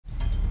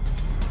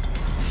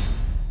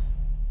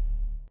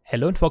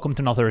Hello and welcome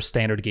to another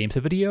Standard Games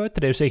video.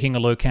 Today we're taking a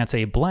look at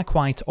a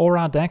black-white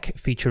aura deck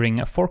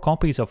featuring 4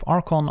 copies of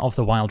Archon of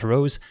the Wild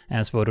Rose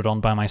as voted on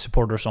by my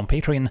supporters on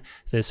Patreon.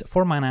 This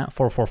 4-mana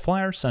 4/4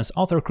 flyer says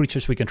other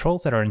creatures we control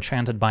that are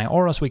enchanted by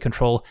auras we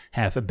control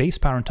have base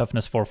power and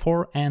toughness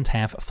 4/4 and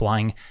have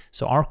flying.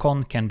 So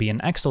Archon can be an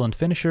excellent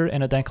finisher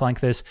in a deck like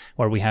this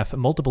where we have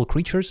multiple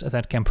creatures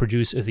that can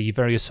produce the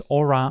various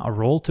aura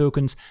role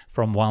tokens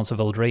from Wilds of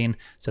Eldraine.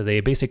 So they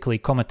basically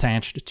come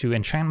attached to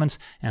enchantments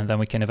and then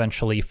we can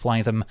eventually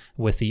fly them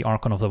with the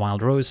Archon of the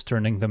Wild Rose,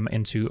 turning them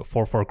into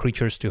 4/4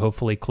 creatures to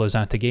hopefully close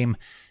out the game.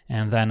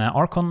 And then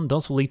Archon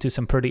does lead to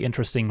some pretty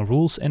interesting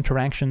rules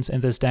interactions in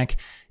this deck.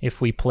 If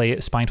we play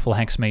Spiteful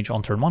Hexmage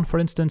on turn 1, for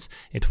instance,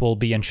 it will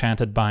be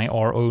enchanted by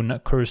our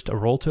own cursed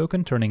role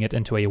token, turning it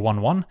into a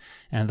 1/1.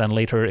 And then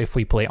later, if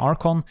we play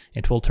Archon,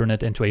 it will turn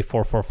it into a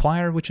 4/4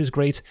 flyer, which is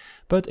great.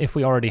 But if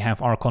we already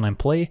have Archon in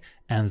play,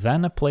 and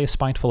then play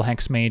Spiteful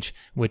Hexmage,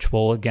 which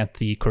will get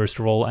the cursed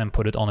role and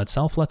put it on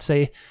itself, let's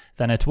say,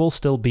 then it will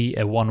still be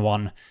a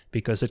 1/1,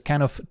 because it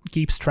kind of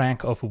keeps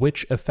track of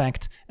which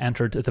effect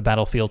entered the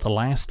battlefield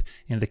last.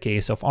 In the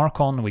case of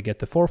Archon, we get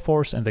the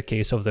 4/4s. In the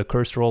case of the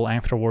cursed role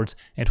afterwards,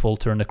 it will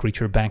turn the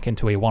creature back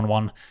into a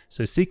 1/1.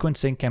 So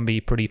sequencing can be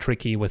pretty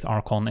tricky with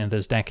Archon in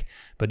this deck,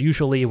 but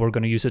usually we're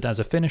going to use it as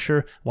a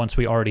finisher once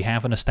we already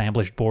have an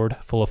established board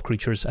full of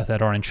creatures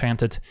that are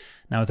enchanted.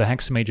 Now the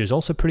Hexmage is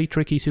also pretty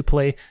tricky to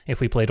play.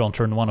 If we play it on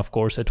turn 1, of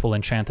course, it will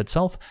enchant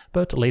itself,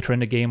 but later in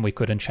the game we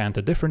could enchant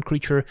a different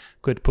creature,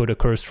 could put a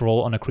cursed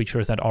role on a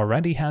creature that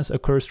already has a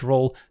cursed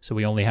role, so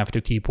we only have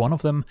to keep one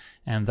of them,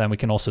 and then we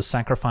can also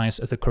sacrifice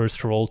the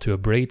cursed role to a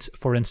Braids,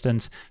 for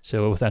instance,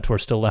 so that we're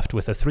still left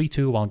with a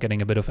 3/2 while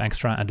getting a bit of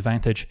extra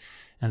advantage.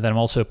 And then I'm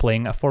also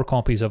playing 4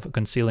 copies of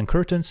Concealing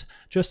Curtains,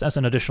 just as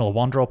an additional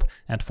 1-drop.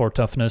 At 4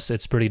 toughness,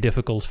 it's pretty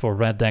difficult for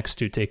red decks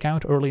to take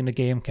out early in the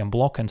game, can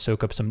block and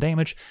soak up some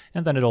damage,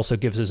 and then it also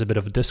gives us a bit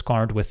of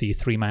discard with the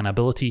 3-mana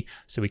ability,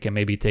 so we can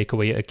maybe take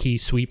away a key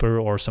sweeper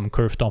or some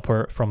curve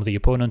topper from the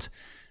opponent.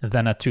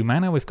 Then at 2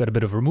 mana, we've got a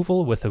bit of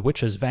removal with the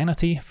Witch's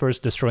Vanity,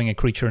 first destroying a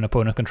creature an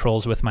opponent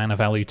controls with mana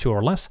value 2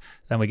 or less,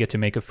 then we get to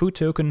make a food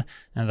token,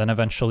 and then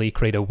eventually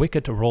create a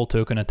Wicked role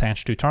token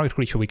attached to target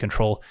creature we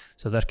control,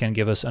 so that can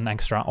give us an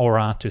extra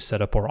aura to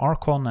set up our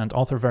Archon and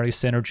other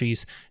various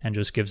synergies, and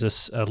just gives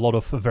us a lot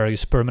of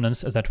various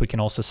permanents that we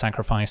can also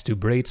sacrifice to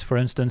Braids, for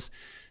instance.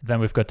 Then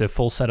we've got the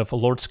full set of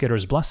Lord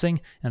Skitter's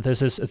Blessing, and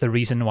this is the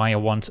reason why I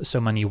want so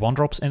many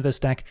 1-drops in this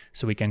deck,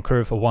 so we can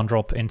curve a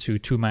 1-drop into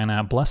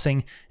 2-mana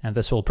Blessing, and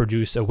this will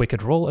produce a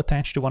Wicked role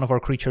attached to one of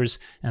our creatures,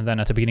 and then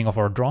at the beginning of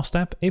our draw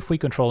step, if we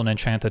control an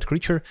enchanted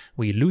creature,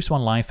 we lose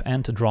 1 life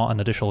and draw an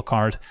additional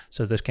card,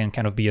 so this can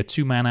kind of be a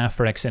 2-mana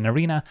Phyrex in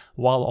Arena,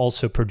 while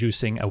also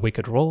producing a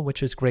Wicked role,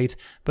 which is great,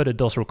 but it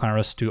does require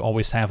us to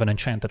always have an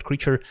enchanted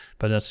creature,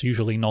 but that's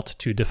usually not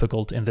too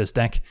difficult in this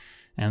deck.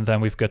 And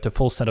then we've got the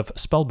full set of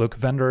Spellbook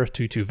Vendor,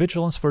 2/2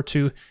 Vigilance for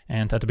 2,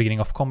 and at the beginning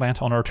of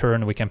combat on our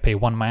turn we can pay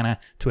 1 mana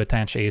to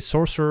attach a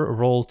Sorcerer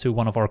role to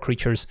one of our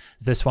creatures.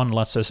 This one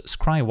lets us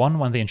scry 1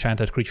 when the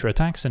enchanted creature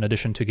attacks, in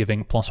addition to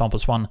giving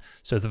 +1/+1,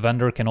 so the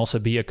Vendor can also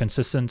be a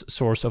consistent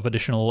source of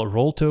additional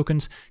role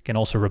tokens, can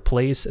also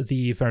replace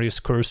the various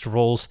cursed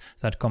roles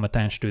that come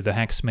attached to the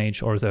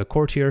Hexmage or the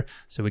Courtier,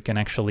 so we can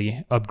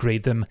actually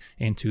upgrade them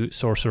into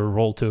Sorcerer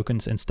role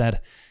tokens instead.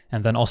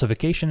 And then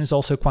Ossification is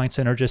also quite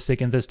synergistic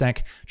in this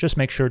deck. Just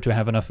make sure to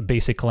have enough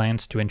basic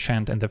lands to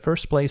enchant in the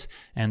first place,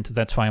 and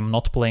that's why I'm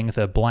not playing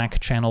the black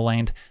channel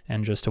land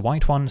and just a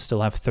white one,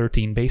 still have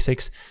 13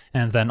 basics.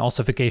 And then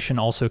Ossification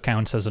also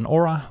counts as an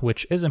aura,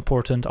 which is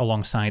important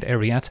alongside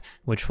Eriette,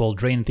 which will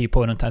drain the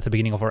opponent at the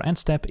beginning of our end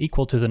step,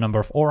 equal to the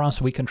number of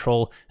auras we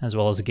control, as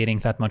well as gaining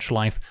that much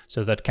life,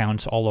 so that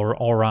counts all our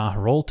aura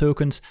role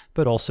tokens,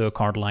 but also a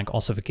card like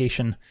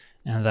Ossification.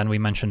 And then we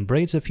mentioned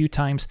Braids a few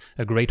times,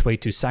 a great way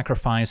to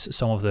sacrifice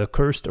some of the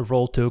cursed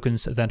role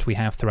tokens that we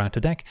have throughout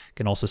the deck.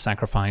 Can also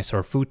sacrifice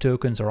our food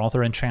tokens or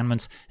other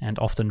enchantments, and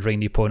often drain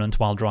the opponent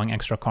while drawing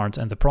extra cards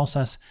in the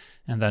process.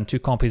 And then 2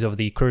 copies of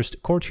the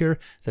Cursed Courtier.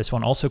 This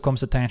one also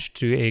comes attached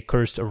to a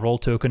cursed role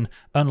token.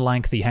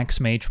 Unlike the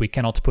Hexmage, we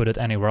cannot put it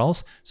anywhere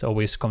else, so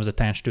always comes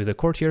attached to the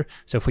Courtier.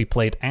 So if we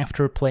play it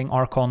after playing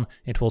Archon,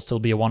 it will still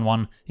be a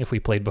 1/1. If we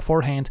play it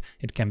beforehand,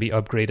 it can be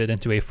upgraded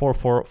into a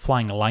 4/4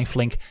 flying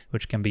lifelink,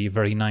 which can be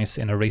very nice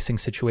in a racing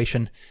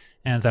situation.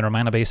 And then our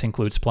mana base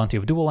includes plenty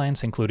of dual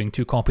lands, including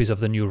 2 copies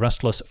of the new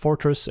Restless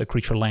Fortress, a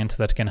creature land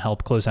that can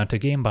help close out the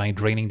game by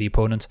draining the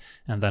opponent,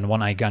 and then 1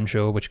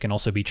 Eiganjo, which can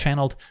also be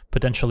channeled,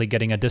 potentially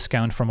getting a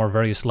discount from our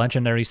various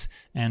legendaries.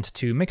 And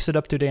to mix it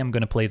up today, I'm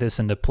going to play this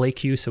in the play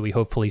queue, so we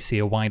hopefully see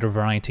a wider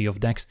variety of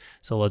decks.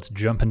 So let's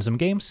jump into some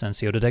games and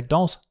see how the deck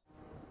does.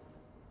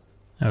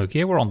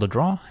 Okay, we're on the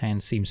draw,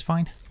 and seems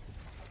fine.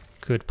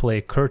 Could play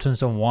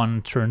Curtains on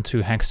 1, turn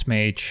 2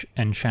 Hexmage,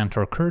 enchant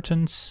our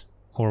Curtains,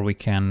 or we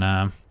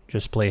can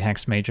just play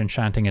Hexmage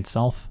enchanting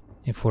itself,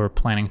 if we're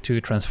planning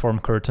to transform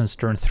Curtains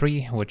turn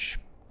 3, which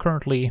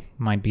currently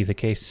might be the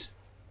case.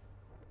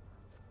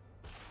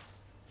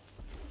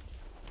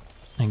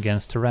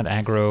 Against red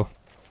aggro,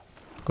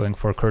 'Going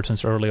for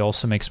curtains early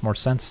also makes more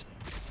sense.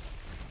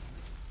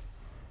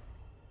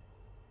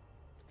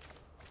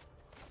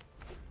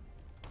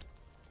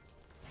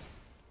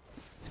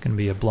 Gonna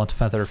be a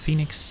Bloodfeather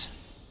Phoenix.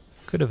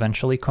 Could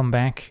eventually come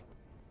back.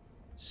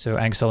 So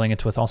exiling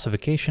it with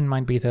Ossification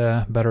might be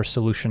the better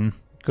solution.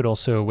 Could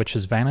also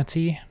Witch's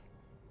Vanity.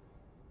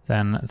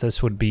 Then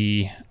this would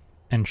be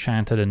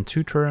enchanted in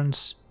 2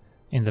 turns.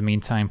 In the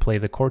meantime, play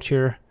the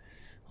Courtier.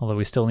 Although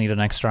we still need an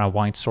extra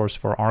white source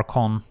for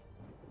Archon.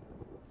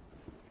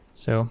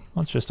 So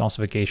let's just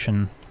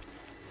Ossification.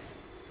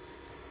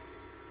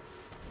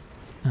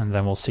 And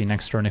then we'll see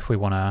next turn if we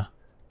want to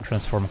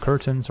transform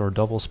Curtains or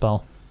double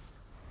spell.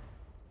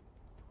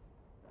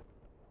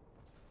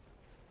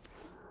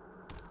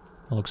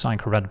 Looks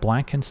like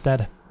red-black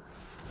instead.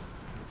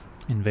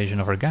 Invasion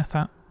of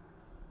Regatha.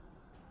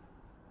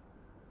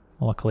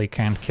 Luckily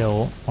can't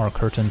kill our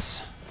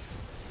Curtains.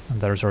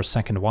 And there's our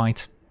second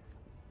white.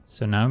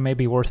 So now it may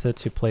be worth it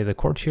to play the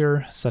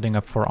Courtier, setting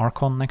up for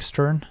Archon next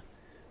turn.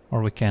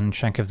 Or we can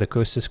check if the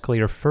coast is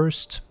clear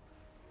first.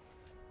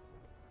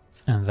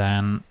 And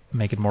then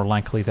make it more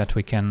likely that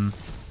we can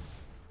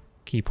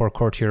keep our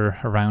Courtier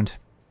around.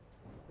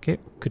 Okay,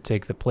 could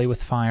take the Play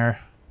with Fire.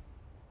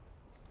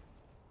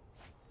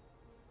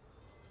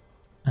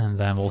 And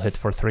then we'll hit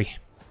for 3.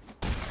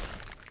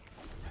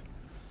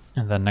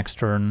 And then next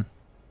turn,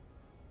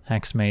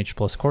 Hexmage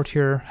plus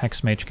Courtier.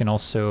 Hexmage can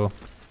also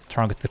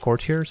target the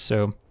Courtier,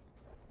 so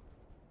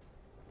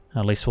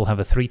at least we'll have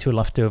a 3/2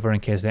 left over in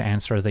case they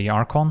answer the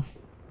Archon.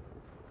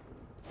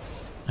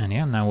 And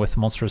yeah, now with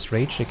Monstrous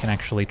Rage they can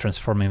actually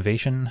transform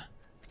Invasion,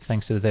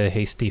 thanks to the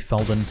hasty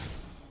Felden.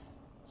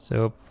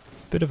 So,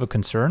 bit of a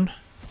concern.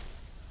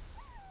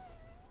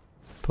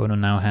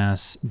 Opponent now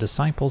has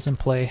Disciples in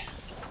play,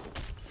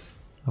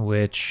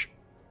 which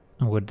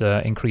would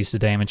increase the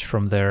damage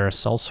from their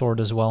Sellsword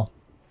as well.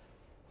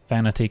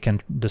 Vanity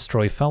can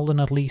destroy Felden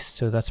at least,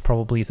 so that's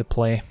probably the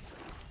play.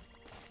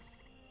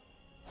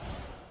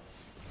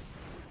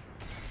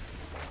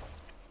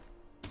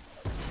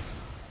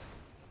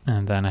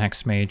 And then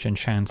Hexmage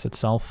enchants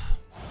itself.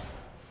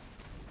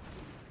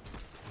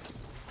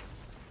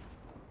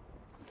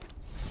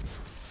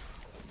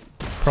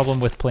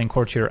 Problem with playing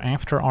Courtier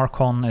after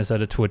Archon is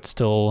that it would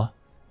still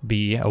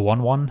be a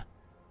 1/1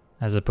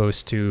 as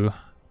opposed to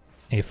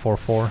a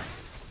 4/4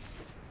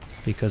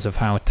 because of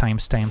how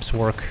timestamps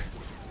work.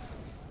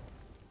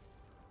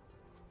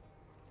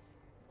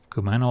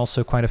 Kumano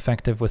also quite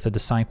effective with the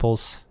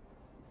Disciples.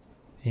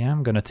 Yeah,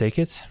 I'm gonna take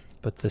it,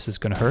 but this is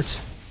gonna hurt.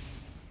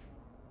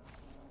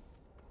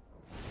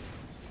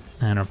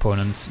 And our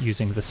opponent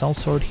using the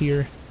Sellsword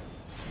here.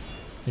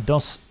 It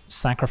does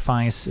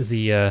sacrifice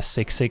the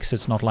 6/6,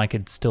 it's not like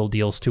it still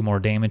deals 2 more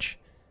damage,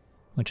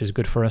 which is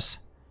good for us.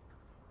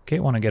 Okay,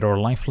 want to get our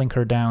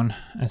lifelinker down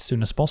as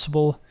soon as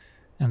possible,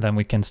 and then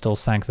we can still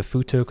sack the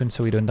food token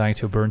so we don't die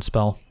to a burn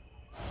spell.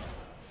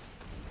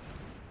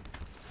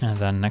 And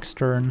then next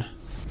turn,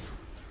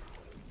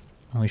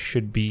 we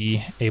should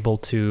be able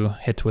to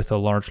hit with a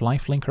large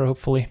lifelinker,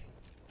 hopefully.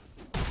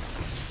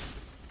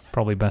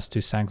 Probably best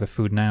to sack the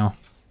food now.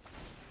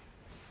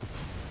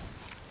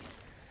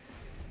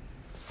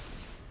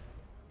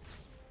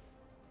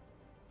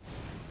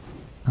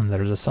 And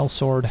there's a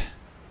Sellsword.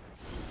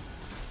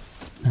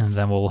 And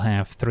then we'll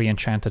have 3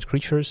 enchanted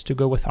creatures to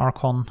go with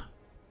Archon.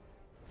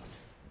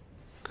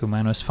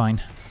 Kumano's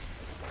fine.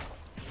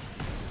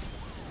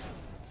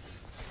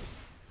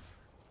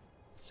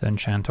 So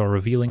enchant our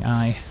Revealing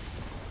Eye.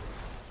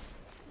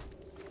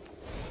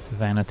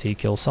 Vanity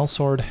kill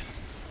Sellsword.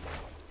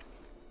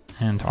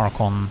 And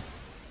Archon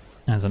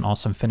as an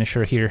awesome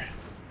finisher here.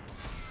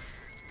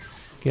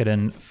 Get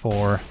in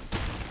for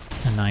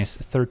a nice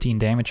 13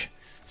 damage.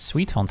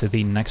 Sweet, on to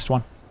the next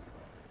one.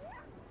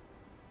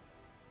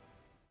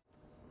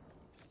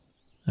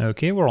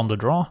 Okay, we're on the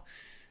draw.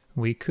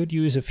 We could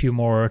use a few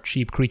more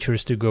cheap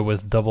creatures to go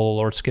with double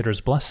Lord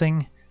Skitter's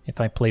Blessing. If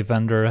I play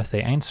Vendor,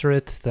 they answer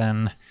it,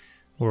 then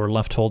we're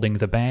left holding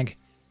the bag.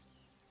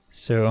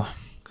 So,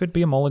 could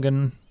be a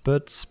mulligan,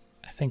 but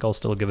I think I'll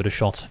still give it a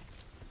shot.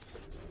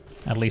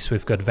 At least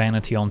we've got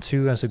Vanity on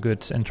 2 as a good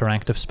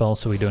interactive spell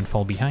so we don't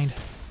fall behind.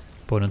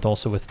 Opponent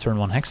also with turn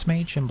 1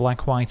 Hexmage in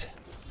black-white.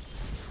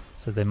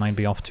 So they might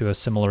be off to a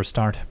similar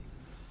start.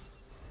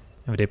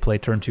 If they play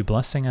turn 2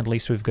 Blessing, at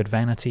least we've got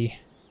Vanity.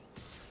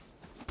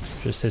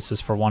 Just hits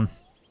us for 1.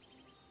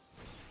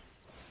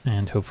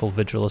 And Hopeful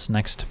Vigilus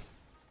next.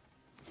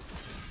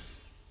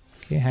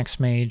 Okay,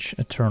 Hexmage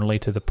a turn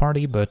late to the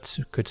party, but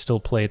could still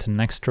play it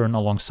next turn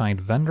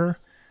alongside Vendor.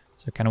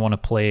 So I kind of want to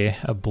play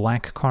a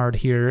black card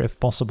here if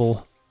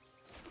possible.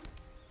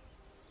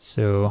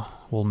 So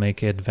we'll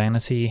make it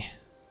Vanity.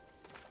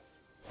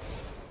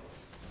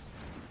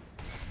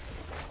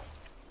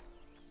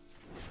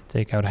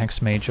 Take out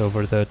Hexmage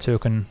over the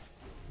token.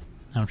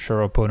 I'm sure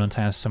our opponent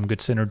has some good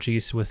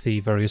synergies with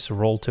the various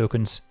roll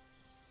tokens.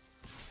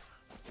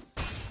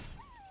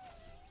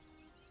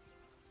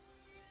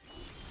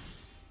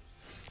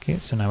 Okay,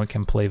 so now we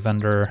can play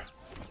Vendor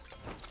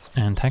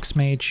and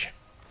Hexmage.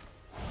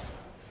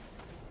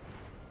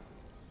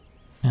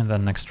 And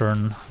then next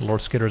turn,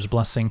 Lord Skitter's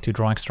Blessing to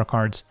draw extra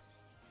cards.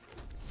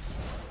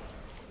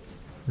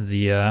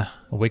 The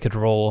Wicked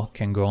Roll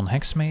can go on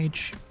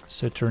Hexmage,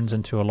 so it turns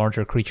into a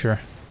larger creature.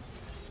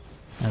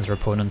 as our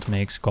opponent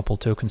makes a couple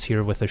tokens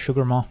here with the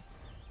Sugar Maw.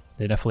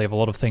 They definitely have a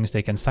lot of things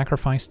they can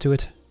sacrifice to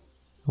it.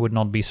 Would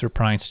not be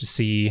surprised to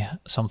see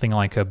something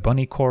like a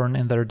Bunny Corn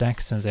in their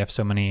deck, since they have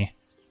so many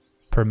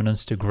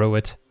permanents to grow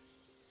it.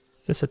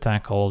 This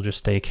attack I'll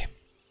just take.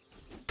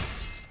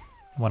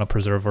 Want to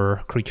preserve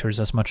our creatures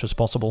as much as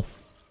possible.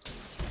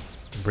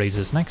 Braids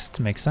is next,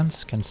 makes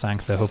sense, can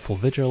sack the Hopeful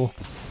Vigil.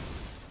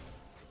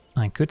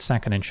 I could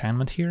sack an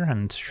enchantment here,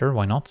 and sure,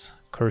 why not?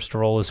 Cursed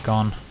Roll is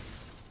gone.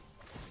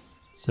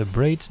 So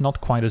Braids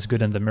not quite as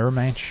good in the Mirror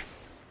Mage.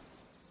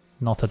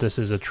 Not that this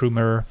is a true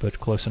mirror,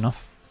 but close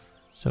enough.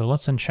 So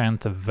let's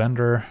enchant the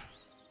Vendor,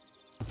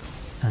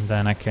 and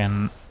then I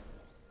can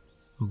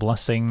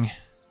Blessing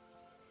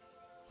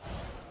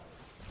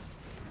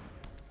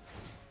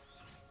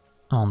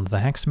on the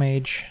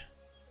Hexmage.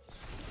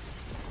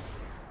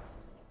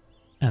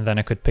 And then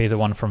I could pay the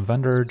one from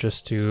Vendor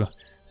just to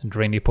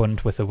drain the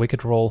opponent with a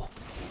Wicked Roll.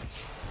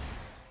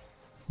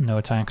 No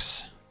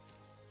attacks.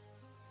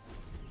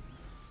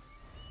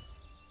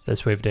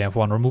 This way if they have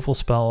one removal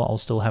spell, I'll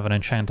still have an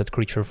enchanted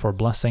creature for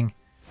Blessing.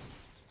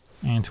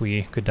 And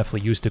we could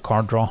definitely use the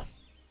card draw.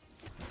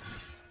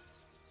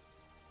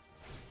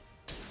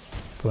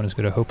 Opponent's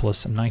got a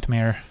Hopeless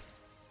Nightmare.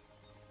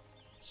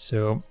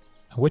 So,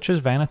 Witch's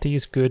Vanity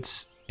is good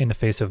in the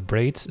face of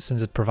Braids,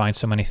 since it provides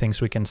so many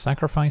things we can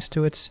sacrifice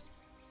to it.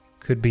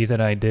 Could be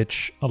that I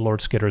ditch a Lord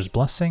Skitter's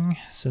Blessing,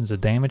 since the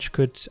damage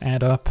could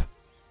add up.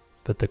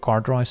 But the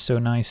card draw is so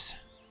nice.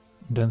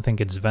 Don't think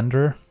it's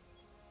Vendor.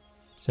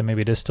 So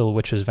maybe it is still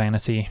Witch's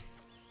Vanity.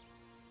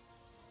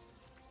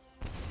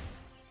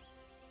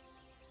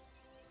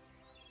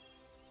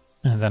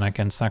 And then I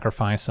can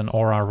sacrifice an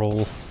Aura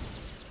roll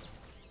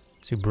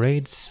to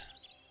Braids.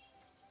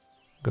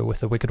 Go with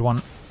the Wicked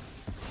one.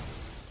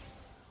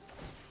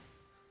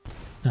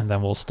 And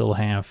then we'll still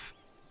have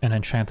an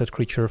enchanted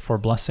creature for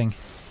Blessing.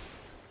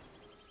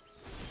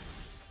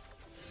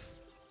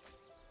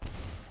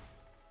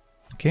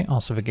 Okay,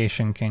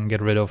 Ossification can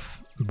get rid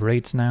of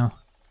Braids now.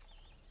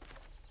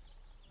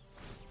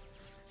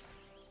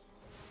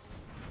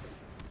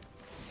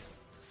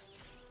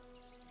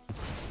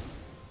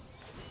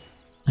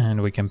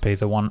 And we can pay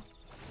the one.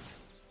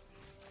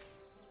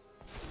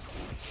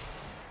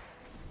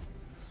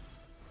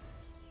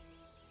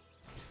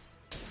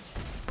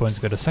 Opponent's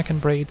got a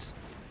second Braids.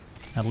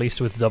 At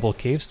least with double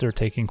caves, they're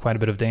taking quite a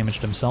bit of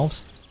damage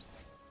themselves.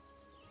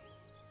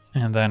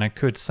 And then I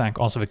could sack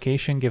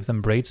Ossification, give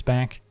them Braids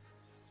back.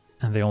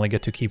 And they only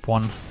get to keep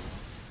one.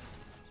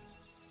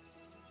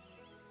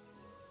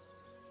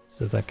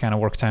 So that kind of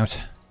worked out.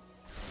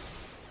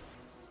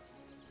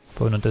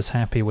 Opponent is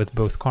happy with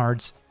both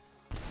cards.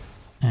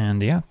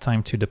 And yeah,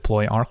 time to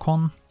deploy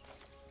Archon.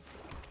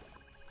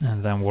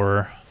 And then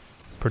we're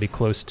pretty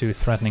close to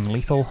threatening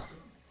lethal.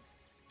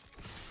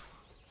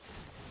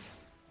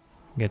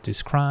 Get to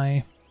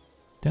Scry.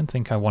 Don't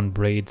think I want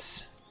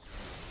Braids.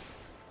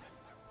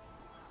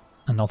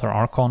 Another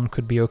Archon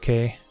could be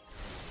okay.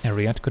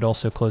 Eriette could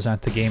also close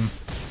out the game.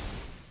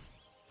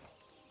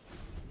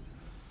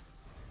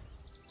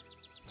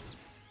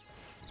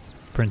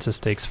 Princess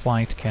Takes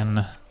Flight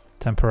can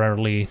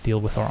temporarily deal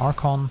with our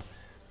Archon.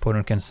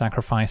 Opponent can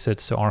sacrifice it,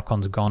 so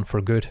Archon's gone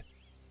for good.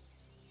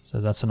 So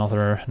that's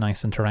another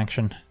nice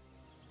interaction.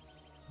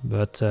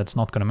 But it's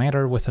not gonna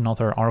matter with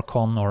another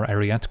Archon or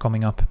Eriette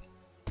coming up.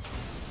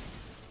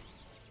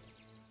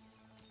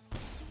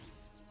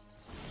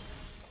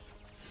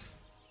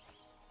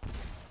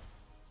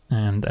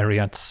 And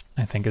Eriette,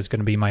 I think, is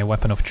gonna be my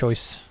weapon of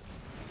choice.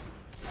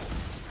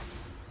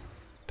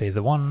 Pay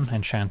the one,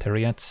 enchant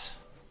Eriette,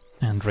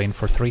 and drain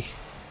for 3.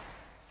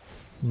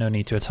 No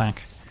need to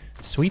attack.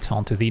 Sweet,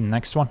 on to the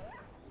next one.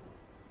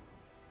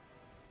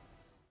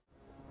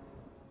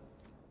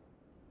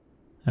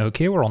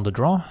 Okay, we're on the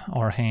draw.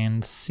 Our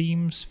hand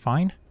seems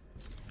fine.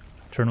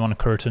 Turn 1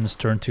 Curtains,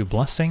 turn 2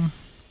 Blessing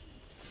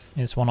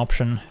is one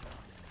option.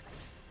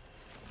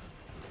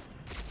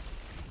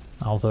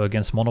 Although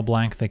against mono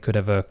black they could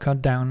have a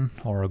cut down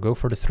or a go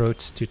for the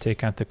throat to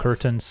take out the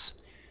Curtains,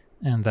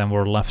 and then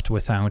we're left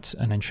without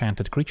an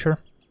enchanted creature.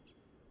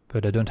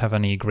 But I don't have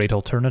any great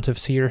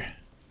alternatives here.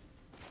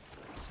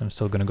 I'm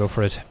still gonna go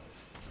for it.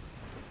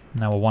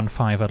 Now a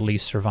 1/5 at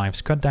least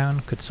survives cut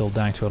down, could still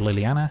die to a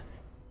Liliana.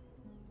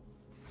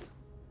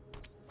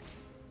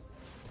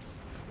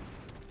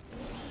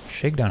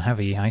 Shakedown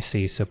heavy, I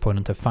see, so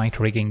opponent a fight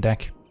rigging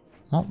deck.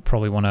 Well,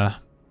 probably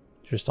wanna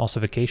just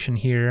Ossification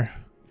here,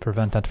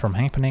 prevent that from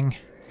happening.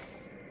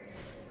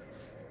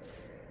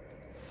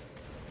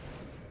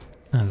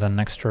 And then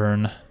next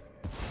turn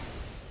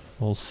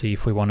we'll see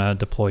if we wanna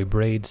deploy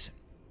Braids.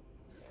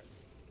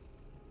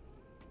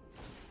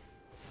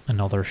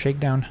 Another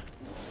Shakedown.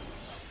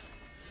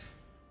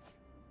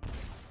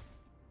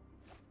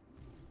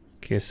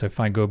 Okay, so if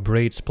I go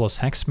Braids plus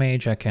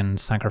Hexmage, I can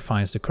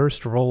sacrifice the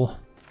Cursed Roll.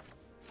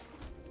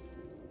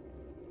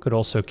 Could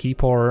also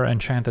keep our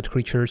enchanted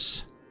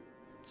creatures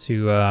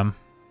to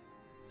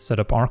set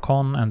up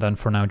Archon, and then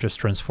for now just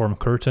transform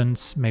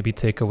Curtains, maybe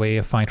take away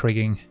a fight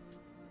rigging.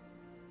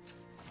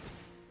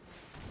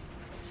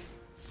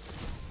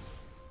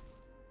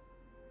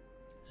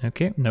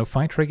 Okay, no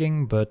fight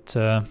rigging, but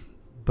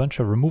bunch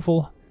of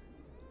removal.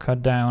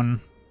 Cut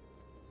down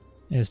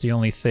is the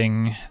only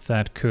thing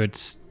that could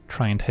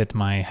try and hit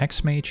my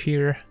Hexmage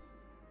here.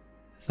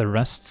 The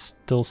rest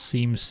still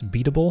seems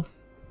beatable.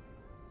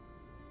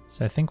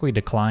 So I think we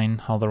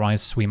decline,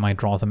 otherwise we might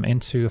draw them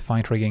into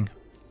fight rigging.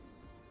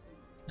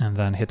 And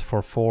then hit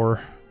for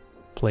 4,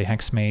 play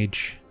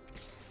Hexmage.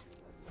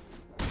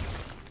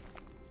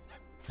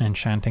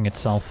 Enchanting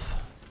itself.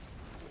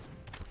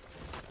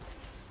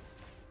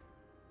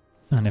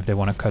 And if they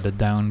want to cut it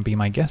down, be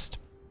my guest.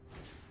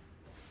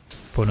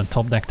 Opponent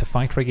top deck to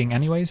fight rigging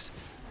anyways.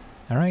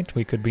 Alright,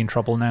 we could be in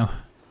trouble now.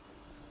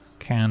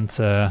 Can't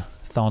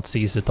thought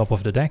seize the top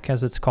of the deck,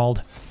 as it's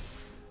called.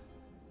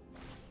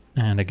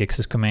 And a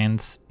Gix's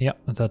commands. Yep,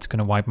 that's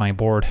gonna wipe my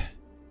board.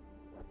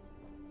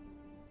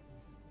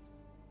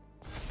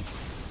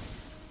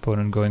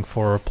 Opponent going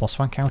for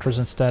 +1 counters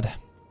instead.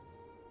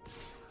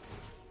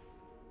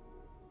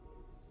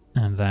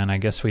 And then I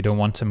guess we don't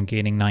want them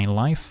gaining 9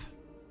 life,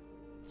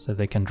 so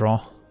they can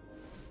draw.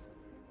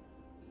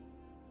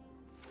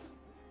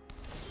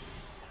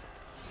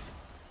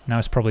 Now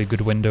is probably a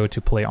good window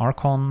to play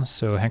Archon,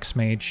 so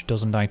Hexmage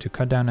doesn't die to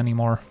cut down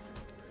anymore.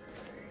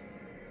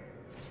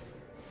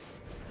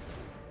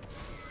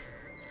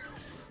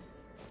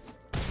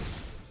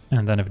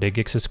 And then if they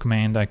Gix's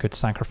command, I could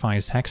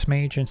sacrifice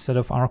Hexmage instead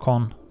of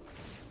Archon.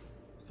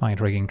 Fight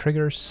rigging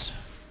triggers.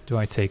 Do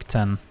I take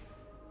 10?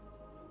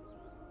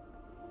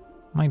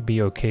 Might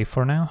be okay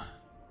for now.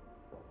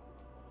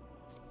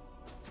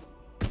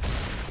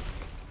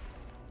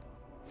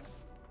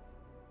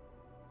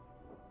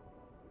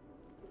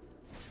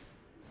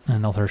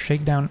 Another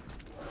shakedown.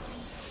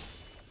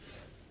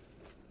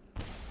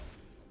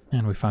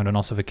 And we found an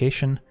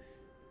ossification.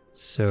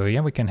 So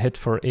yeah, we can hit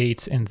for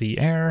 8 in the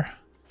air.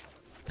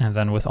 And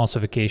then with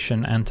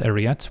ossification and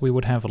Eriette we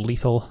would have a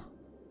lethal.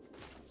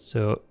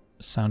 So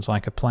sounds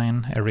like a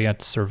plan.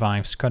 Eriette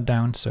survives cut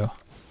down, so...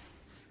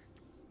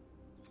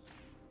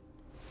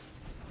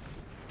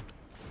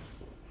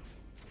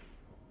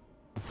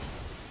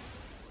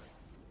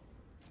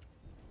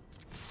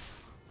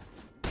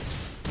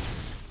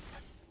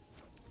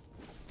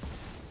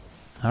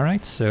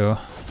 Alright, so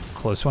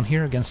close one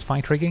here against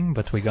fight rigging,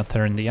 but we got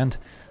there in the end.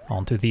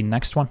 On to the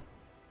next one.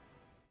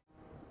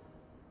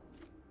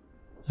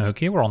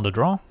 Okay, we're on the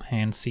draw.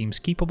 Hand seems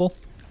keepable.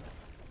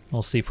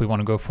 We'll see if we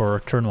want to go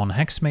for turn 1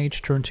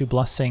 Hexmage, turn 2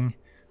 Blessing,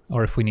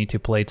 or if we need to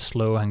play it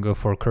slow and go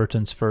for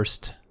curtains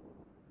first.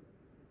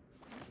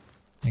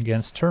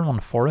 Against turn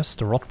 1 Forest,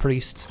 the Rot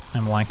Priest,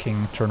 I'm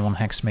lacking turn 1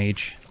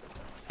 Hexmage.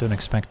 Don't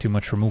expect too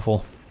much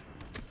removal.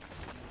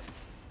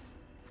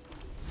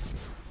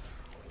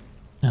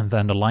 And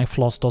then the life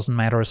loss doesn't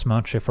matter as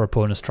much if our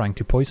opponent is trying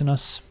to poison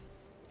us.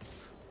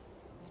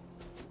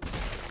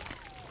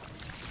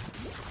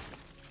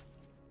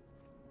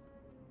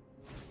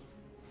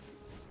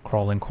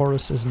 Crawling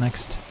Chorus is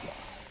next.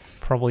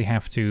 Probably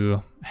have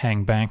to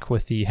hang back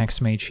with the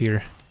Hexmage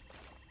here.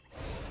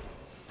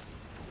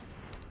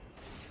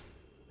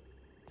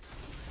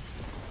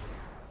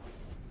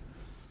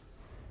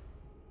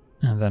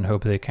 And then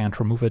hope they can't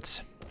remove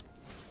it.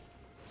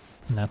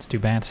 And that's too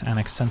bad.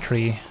 Annex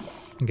Sentry.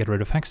 Get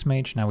rid of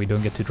Hexmage, now we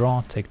don't get to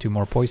draw, take 2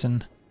 more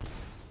poison.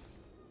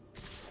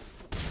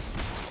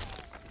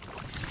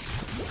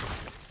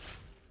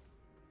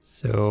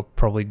 So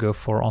probably go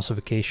for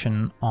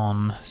ossification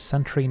on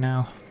Sentry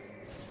now.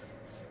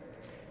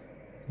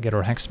 Get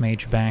our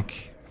Hexmage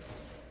back.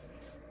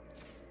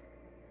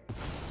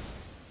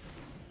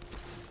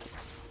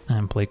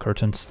 And play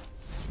curtains.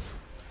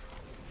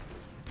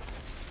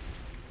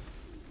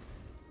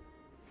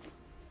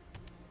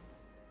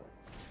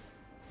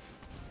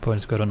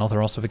 Opponent's got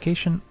another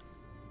ossification.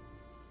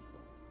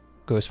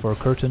 Goes for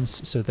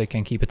curtains so they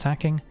can keep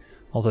attacking.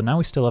 Although now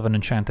we still have an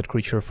enchanted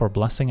creature for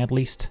blessing at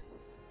least.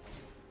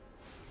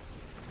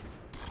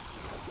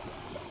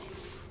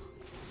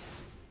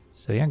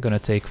 So yeah, I'm gonna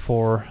take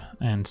 4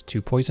 and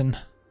 2 poison.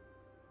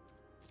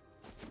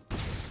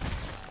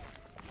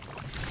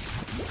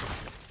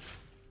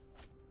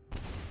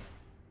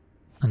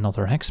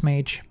 Another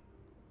Hexmage.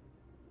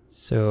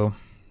 So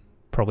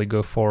probably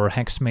go for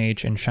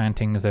Hexmage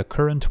enchanting the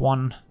current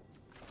one.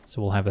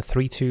 So we'll have a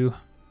 3-2.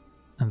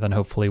 And then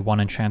hopefully 1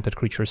 enchanted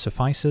creature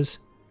suffices.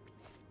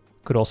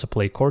 Could also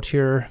play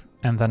Courtier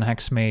and then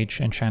Hexmage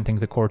enchanting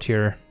the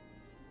Courtier.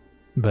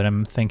 But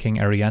I'm thinking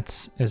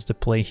Eriette is the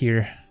play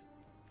here.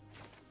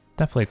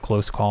 Definitely a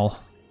close call.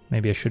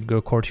 Maybe I should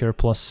go Courtier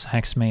plus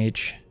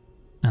Hexmage.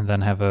 And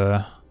then have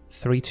a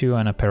 3-2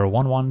 and a pair of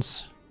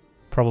 1/1s.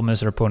 Problem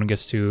is our opponent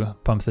gets to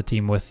pump the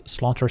team with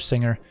Slaughter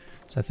Singer.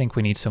 So I think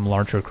we need some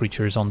larger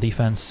creatures on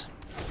defense.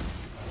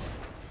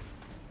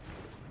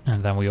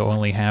 And then we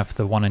only have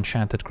the 1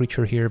 enchanted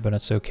creature here, but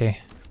it's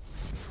okay.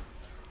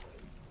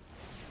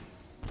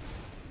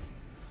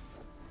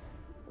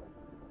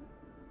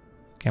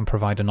 Can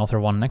provide another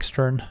one next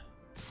turn.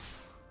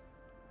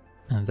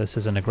 And this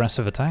is an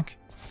aggressive attack.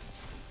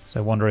 So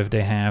I wonder if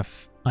they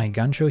have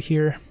Eiganjo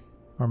here,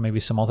 or maybe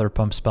some other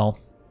pump spell.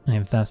 And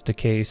if that's the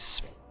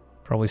case,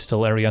 Probably still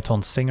Eriette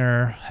on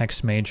Singer,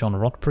 Hexmage on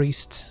Rot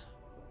Priest.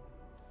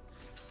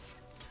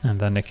 And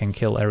then they can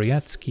kill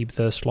Eriette, keep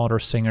the Slaughter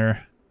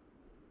Singer,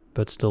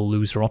 but still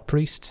lose Rot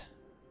Priest.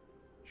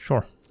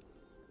 Sure.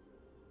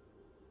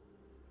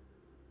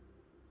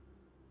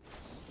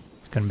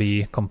 It's gonna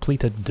be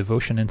completed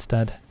Devotion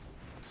instead.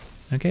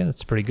 Okay,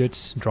 that's pretty good.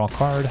 Draw a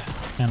card,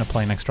 and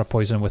apply an extra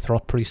poison with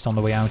Rot Priest on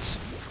the way out.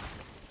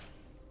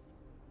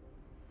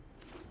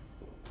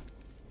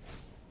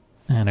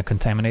 And a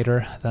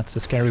Contaminator, that's a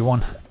scary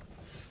one.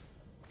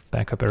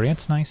 Backup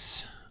Eriette's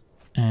nice.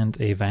 And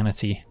a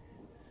Vanity.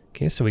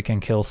 Okay, so we can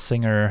kill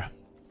Singer,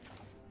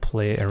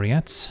 play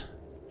Eriette.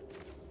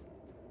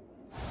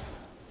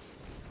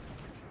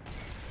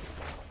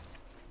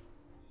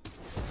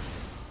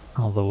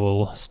 Although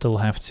we'll still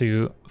have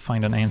to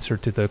find an answer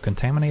to the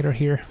Contaminator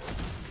here.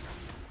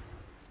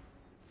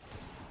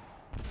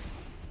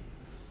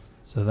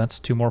 So that's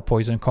 2 more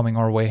poison coming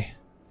our way.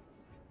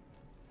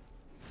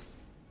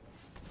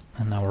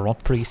 And now a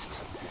Rot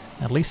Priest.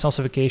 At least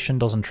Ossification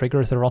doesn't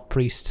trigger the Rot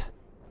Priest.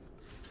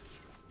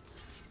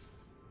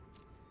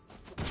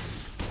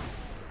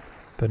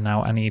 But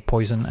now any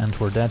poison and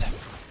we're dead.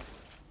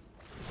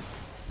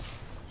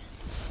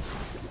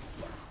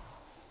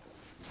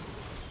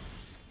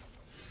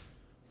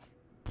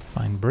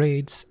 Find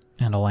Braids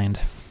and a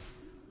land.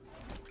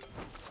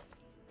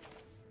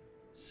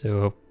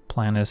 So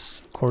plan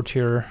is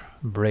Courtier,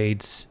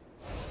 Braids,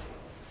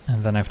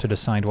 and then I have to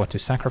decide what to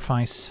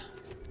sacrifice.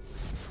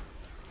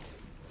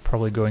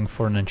 Probably going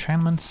for an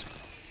enchantment,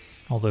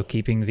 although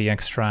keeping the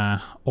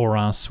extra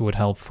auras would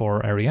help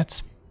for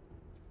Eriette.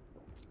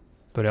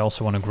 But I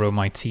also want to grow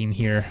my team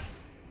here,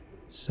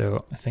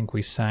 so I think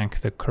we sack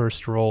the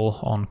Cursed roll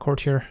on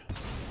Courtier.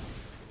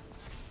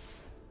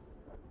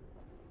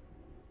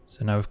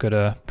 So now we've got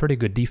a pretty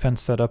good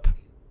defense setup.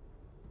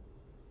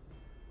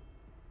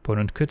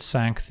 Opponent could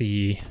sack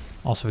the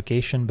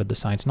Ossification, but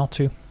decides not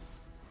to.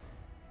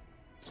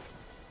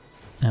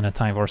 And a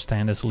Tyvar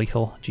stand is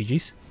lethal.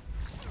 GG's.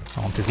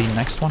 On to the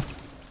next one.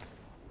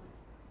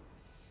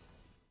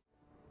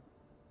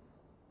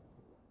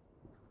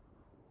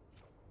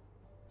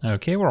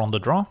 Okay, we're on the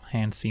draw.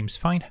 Hand seems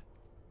fine.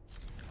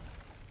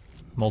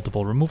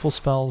 Multiple removal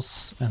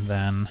spells, and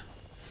then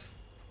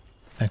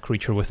a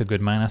creature with a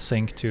good mana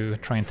sink to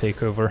try and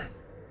take over.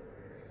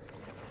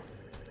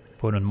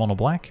 Opponent mono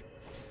black.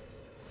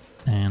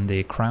 And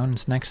a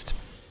Crown's next.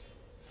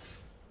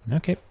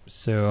 Okay,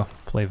 so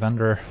play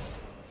Vendor.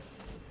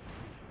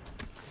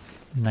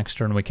 Next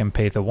turn we can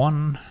pay the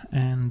 1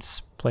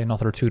 and play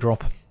another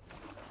 2-drop.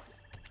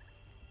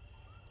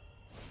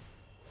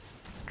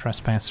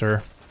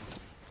 Trespasser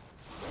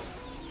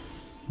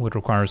would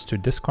require us to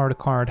discard a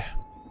card.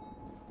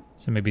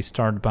 So maybe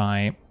start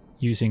by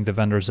using the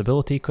Vendor's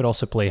ability. Could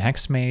also play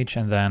Hexmage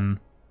and then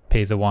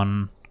pay the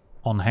 1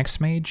 on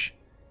Hexmage.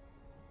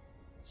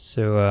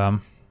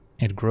 So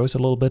it grows a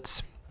little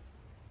bit.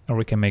 Or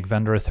we can make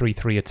Vendor a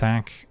 3/3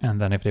 attack,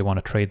 and then if they want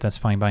to trade, that's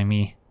fine by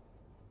me.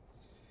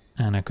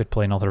 And I could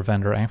play another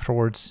Vendor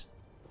afterwards.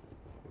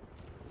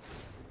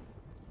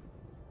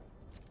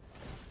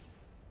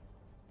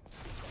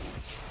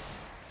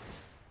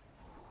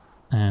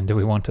 And do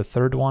we want a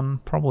 3rd one?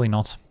 Probably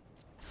not.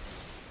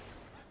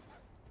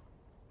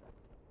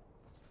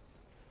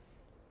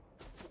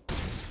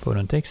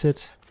 Opponent takes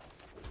it.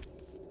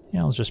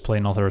 Yeah, let's just play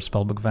another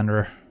Spellbook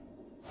Vendor.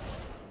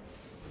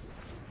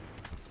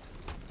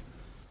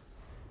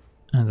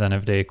 And then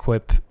if they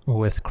equip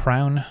with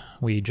Crown,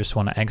 we just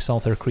want to exile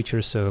their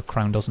creatures so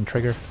Crown doesn't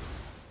trigger.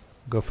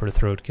 Go for the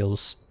Throat,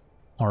 kills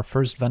our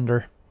first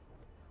Vendor.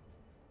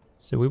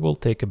 So we will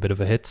take a bit of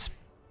a hit.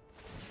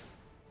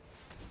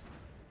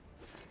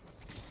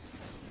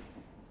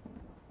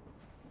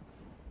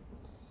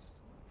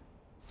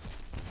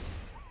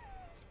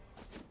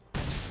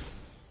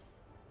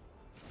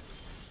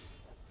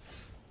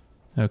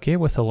 Okay,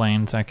 with a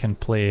land I can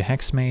play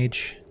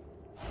Hexmage.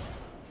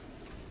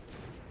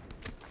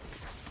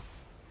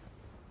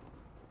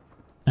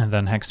 And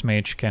then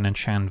Hexmage can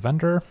enchant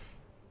Vendor.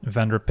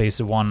 Vendor pays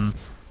a 1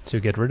 to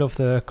get rid of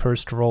the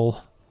Cursed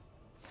roll.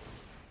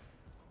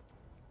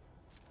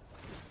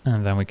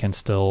 And then we can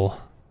still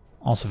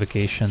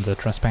Ossification the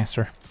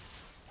Trespasser.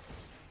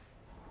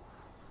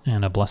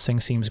 And a Blessing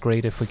seems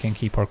great if we can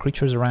keep our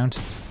creatures around.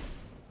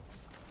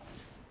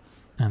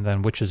 And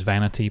then Witch's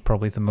Vanity,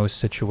 probably the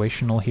most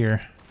situational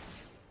here.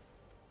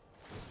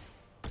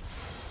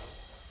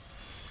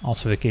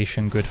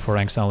 Ossification good for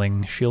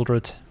exiling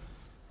Shieldred.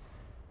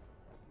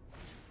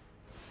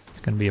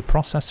 Going to be a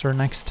Processor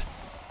next.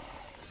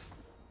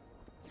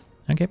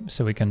 Okay,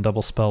 so we can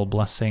double spell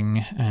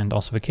Blessing and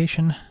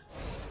Ossification.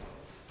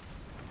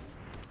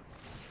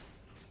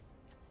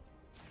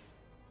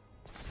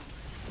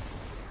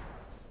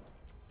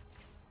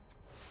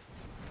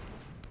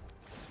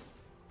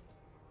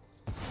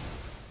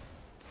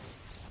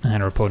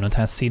 And our opponent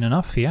has seen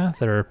enough, yeah,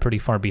 they're pretty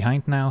far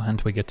behind now,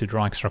 and we get to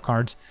draw extra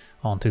cards.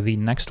 On to the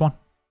next one.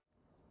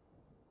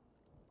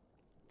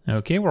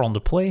 Okay, we're on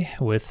the play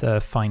with a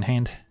fine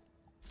hand.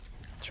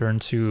 Turn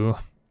to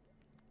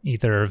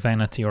either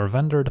Vanity or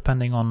Vendor,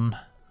 depending on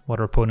what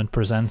our opponent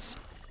presents.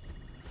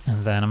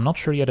 And then I'm not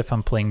sure yet if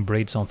I'm playing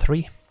Braids on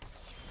 3.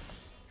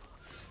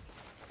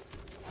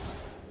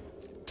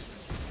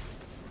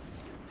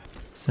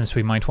 Since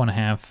we might want to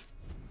have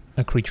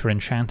a creature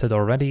enchanted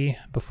already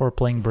before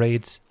playing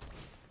Braids.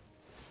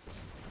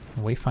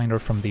 Wayfinder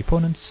from the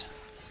opponents.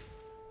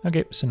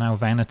 Okay, so now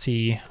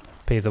Vanity,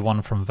 pay the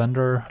 1 from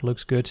Vendor,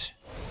 looks good.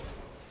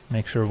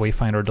 Make sure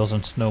Wayfinder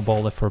doesn't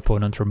snowball if our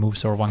opponent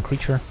removes our 1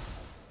 creature.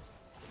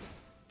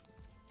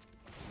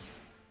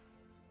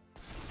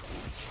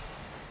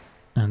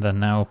 And then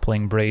now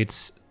playing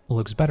Braids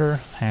looks better,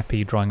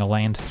 happy drawing a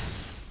land.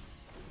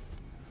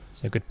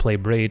 So I could play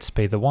Braids,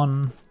 pay the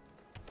 1.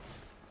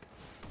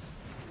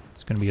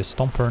 It's gonna be a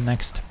Stomper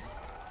next.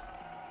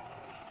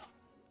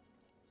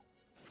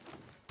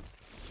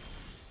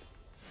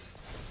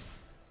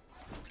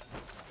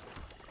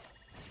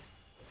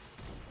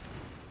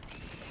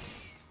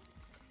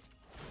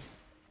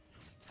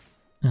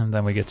 And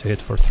then we get to hit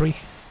for 3.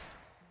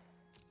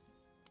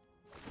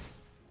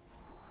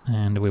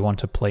 And we want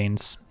to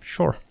Plains,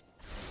 sure.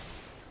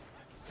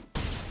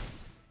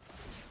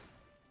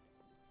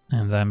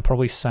 And then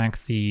probably sack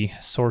the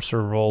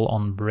Sorcerer roll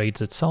on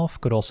Braids itself,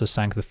 could also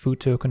sack the food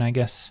token, I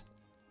guess.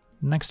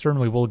 Next turn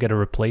we will get a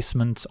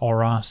replacement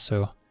aura,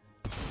 so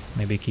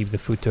maybe keep the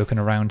food token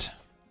around.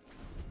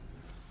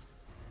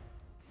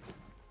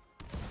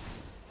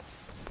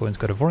 Opponent's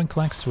got a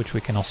Vorinclex, which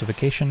we can also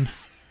vacation.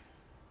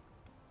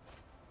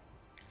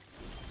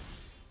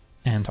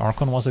 And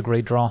Archon was a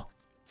great draw.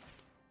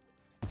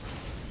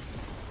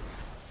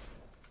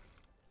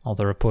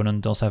 Although our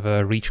opponent does have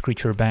a reach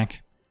creature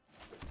back.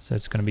 So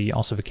it's going to be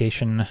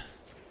ossification.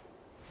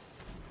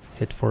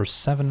 Hit for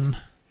 7.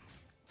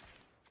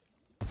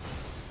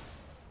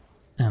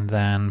 And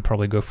then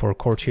probably go for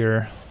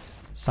Courtier.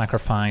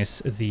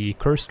 Sacrifice the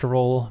Cursed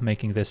roll,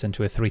 making this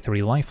into a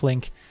 3/3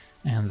 lifelink.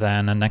 And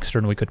then next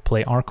turn we could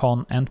play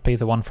Archon and pay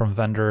the 1 from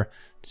Vendor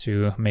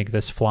to make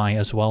this fly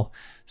as well.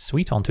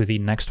 Sweet, on to the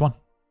next one.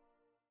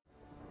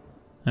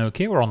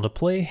 Okay, we're on the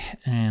play,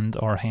 and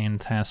our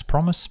hand has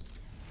Promise.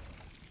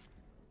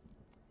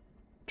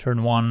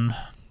 Turn 1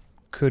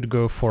 could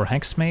go for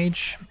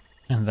Hexmage,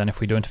 and then if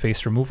we don't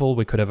face removal,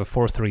 we could have a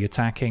 4/3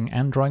 attacking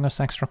and drawing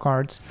us extra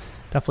cards.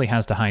 Definitely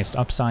has the highest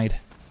upside.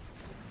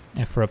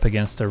 If we're up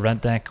against a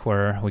red deck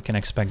where we can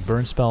expect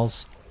burn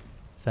spells,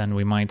 then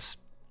we might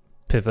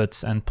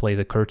pivot and play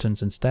the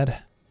Curtains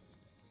instead.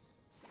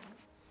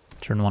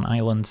 Turn 1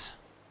 Islands,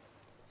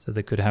 so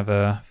they could have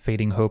a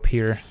Fading Hope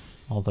here.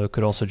 Although it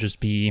could also just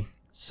be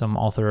some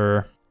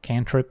other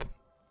cantrip.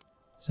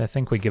 So I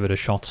think we give it a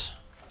shot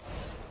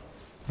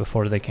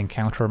before they can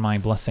counter my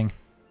Blessing.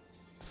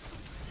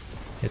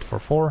 Hit for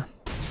 4.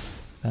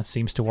 That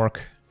seems to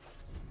work.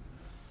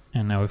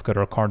 And now we've got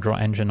our card draw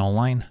engine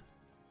online.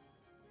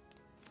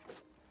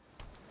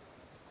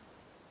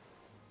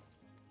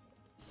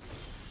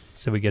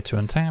 So we get to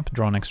untap,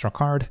 draw an extra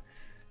card,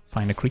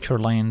 find a creature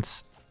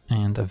lands,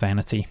 and a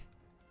Vanity.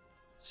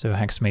 So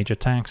Hexmage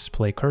attacks,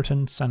 play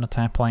Curtains, and a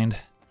tap land.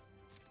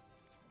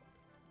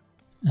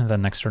 And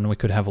then next turn we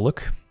could have a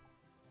look.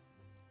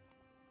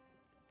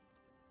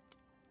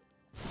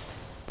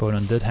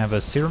 Opponent did have a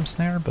Serum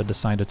Snare, but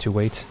decided to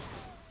wait.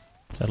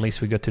 So at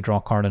least we got to draw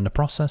a card in the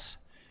process.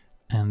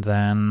 And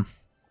then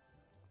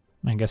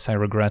I guess I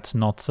regret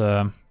not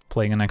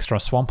playing an extra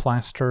Swamp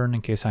last turn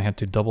in case I had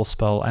to double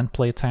spell and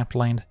play a tapped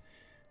land.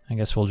 I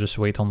guess we'll just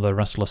wait on the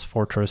Restless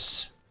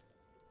Fortress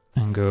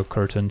and go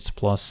Curtains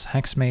plus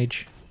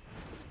Hexmage.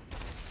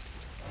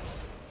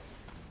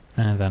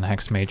 And then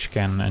Hexmage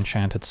can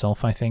enchant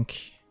itself, I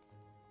think.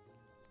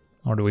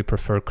 Or do we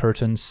prefer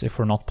Curtains if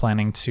we're not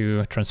planning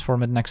to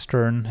transform it next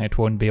turn? It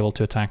won't be able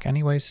to attack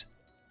anyways.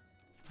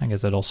 I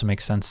guess that also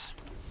makes sense.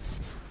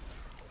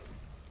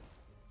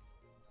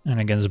 And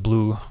against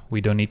blue,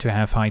 we don't need to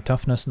have high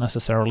toughness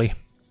necessarily.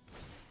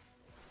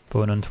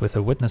 Opponent with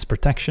a Witness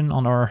Protection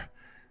on our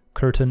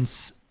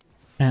Curtains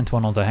and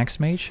one on the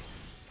Hexmage.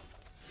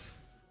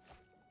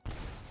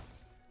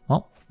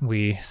 Well,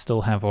 we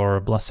still have our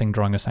Blessing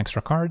drawing us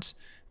extra cards,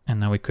 and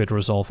now we could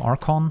resolve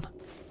Archon,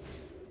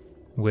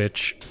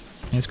 which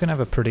is going to have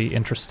a pretty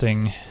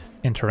interesting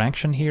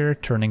interaction here,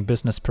 turning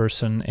Business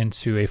Person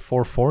into a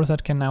 4/4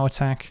 that can now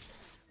attack,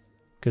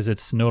 because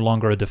it's no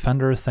longer a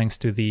defender thanks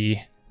to the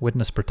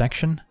Witness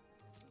Protection.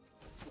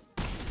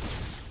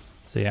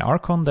 So yeah,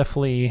 Archon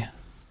definitely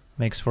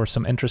makes for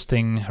some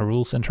interesting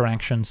rules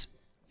interactions.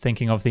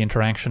 Thinking of the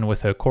interaction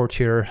with a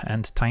Courtier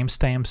and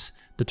timestamps,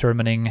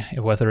 determining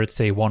whether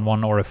it's a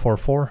 1/1 or a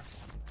 4/4.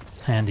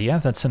 And yeah,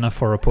 that's enough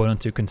for our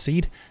opponent to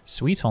concede.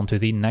 Sweet, on to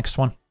the next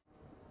one.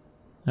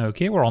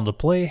 Okay, we're on the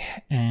play,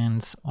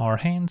 and our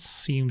hand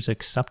seems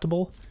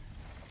acceptable.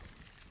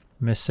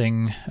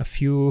 Missing a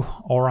few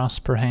auras,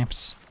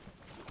 perhaps.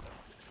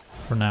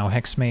 For now,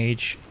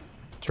 Hexmage,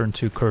 turn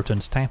 2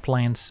 Curtains tap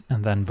lands,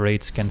 and then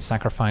Braids can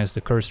sacrifice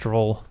the Cursed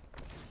roll,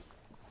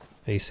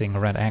 facing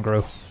red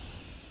aggro.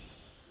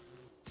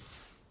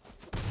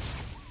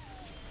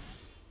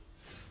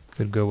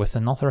 Could go with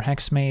another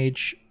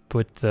Hexmage,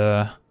 put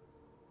the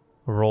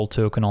roll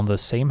token on the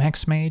same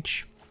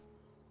Hexmage.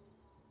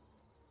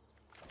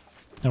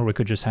 Or we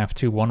could just have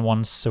 2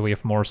 1/1s, so we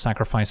have more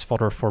sacrifice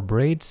fodder for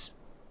Braids,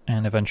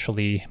 and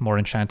eventually more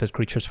enchanted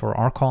creatures for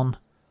Archon.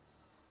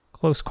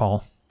 Close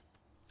call.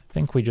 I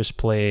think we just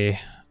play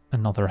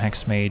another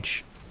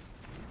Hexmage,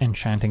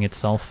 enchanting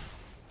itself,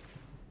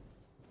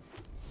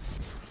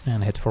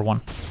 and hit for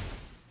 1.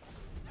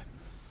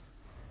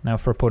 Now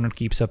if our opponent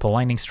keeps up a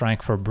Lightning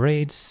Strike for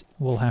Braids,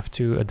 we'll have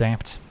to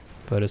adapt,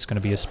 but it's going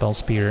to be a Spell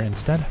Spear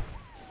instead.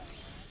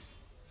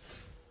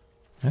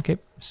 Okay,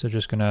 so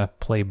just gonna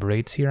play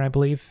Braids here, I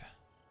believe.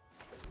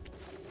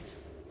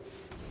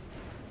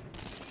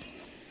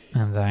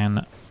 And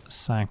then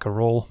sack a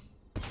roll.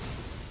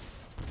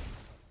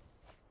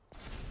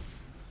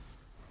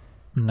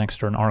 Next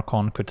turn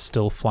Archon could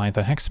still fly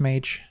the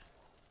Hexmage.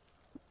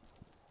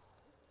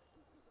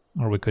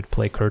 Or we could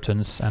play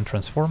Curtains and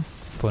transform.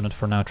 Opponent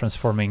for now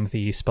transforming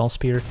the Spell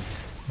Spear,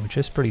 which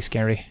is pretty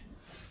scary.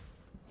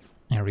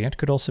 Eriette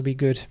could also be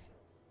good.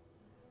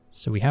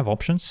 So we have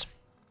options.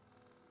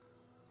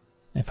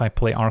 If I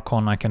play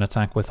Archon, I can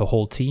attack with the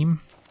whole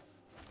team.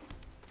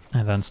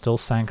 And then still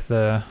sack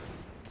the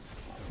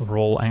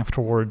roll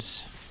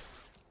afterwards.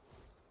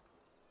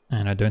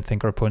 And I don't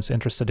think our opponent's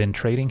interested in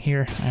trading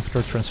here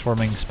after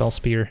transforming Spell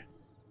Spear.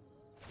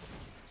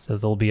 So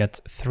they'll be at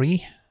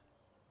 3.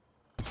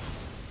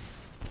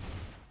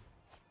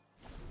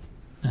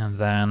 And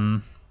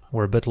then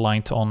we're a bit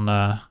light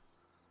on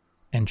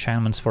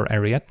enchantments for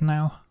Eriette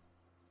now.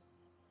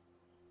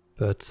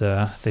 But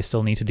they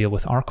still need to deal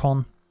with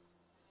Archon.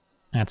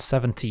 At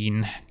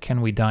 17,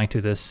 can we die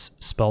to this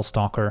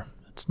Spellstalker?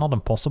 It's not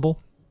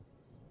impossible.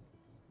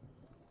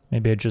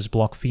 Maybe I just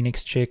block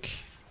Phoenix Chick.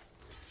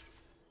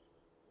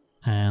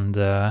 And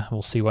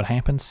we'll see what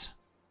happens.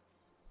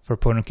 If our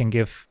opponent can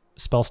give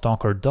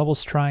Spellstalker double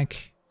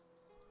strike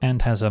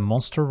and has a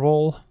monster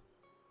roll,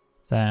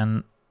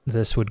 then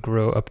this would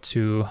grow up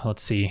to,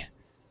 let's see,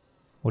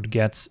 would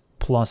get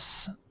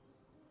plus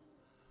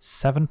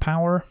 7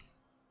 power.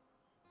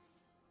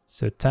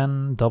 So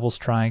 10, double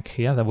strike,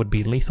 yeah, that would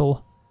be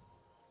lethal.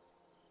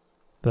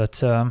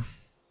 But, yeah,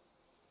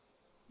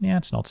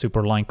 it's not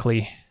super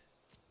likely.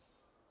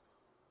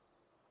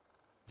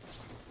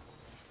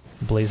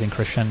 Blazing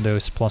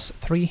Crescendos plus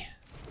 3.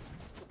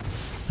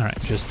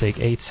 Alright, just take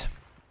 8.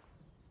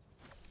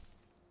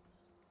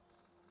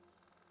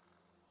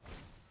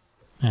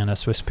 And a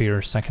Swiss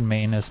Spear second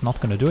main is not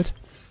going to do it.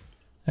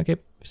 Okay,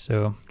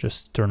 so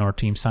just turn our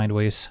team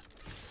sideways,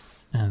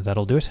 and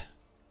that'll do it.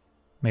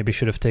 Maybe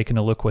should have taken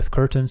a look with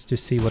Curtains to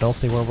see what else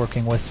they were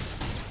working with.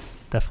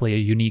 Definitely a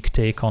unique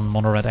take on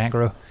mono-red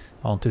aggro.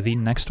 On to the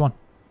next one.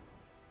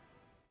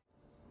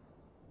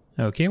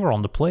 Okay, we're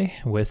on the play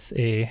with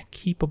a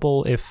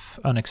keepable if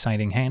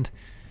unexciting hand.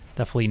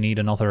 Definitely need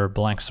another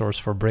black source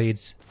for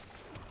Braids.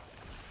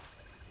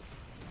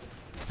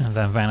 And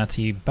then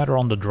Vanity, better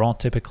on the draw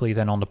typically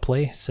than on the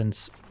play,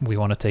 since we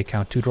want to take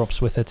out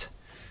 2-drops with it.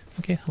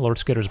 Okay, Lord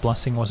Skitter's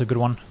Blessing was a good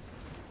one.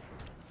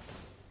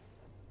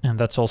 And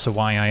that's also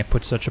why I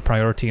put such a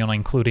priority on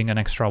including an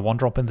extra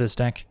 1-drop in this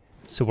deck,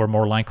 so we're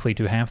more likely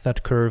to have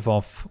that curve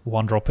of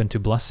 1-drop into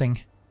Blessing.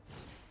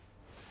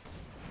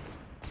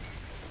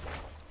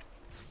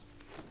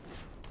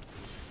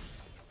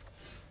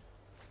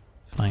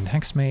 Find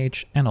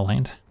Hexmage and a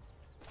land.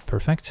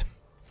 Perfect.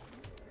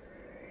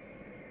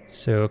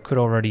 So could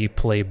already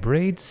play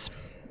Braids,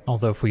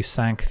 although if we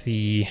sack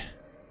the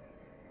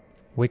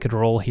Wicked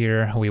roll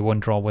here, we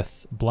won't draw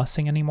with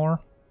Blessing anymore.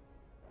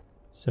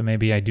 So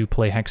maybe I do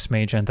play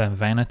Hexmage and then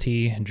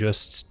Vanity,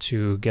 just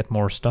to get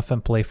more stuff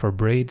in play for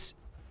Braids.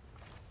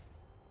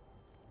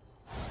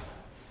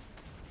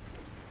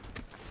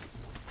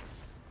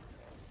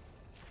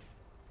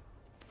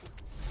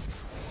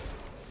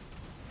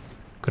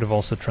 Could have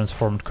also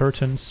transformed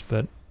Curtains,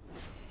 but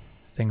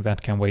I think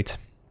that can wait.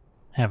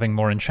 Having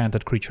more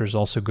enchanted creatures is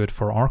also good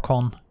for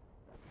Archon.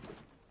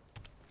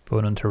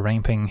 Opponent to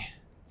ramping.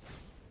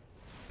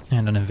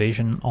 And an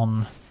invasion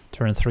on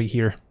turn 3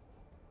 here.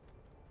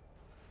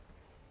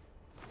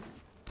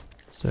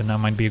 So now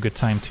might be a good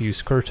time to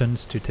use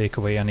Curtains to take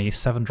away any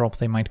 7-drop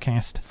they might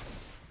cast.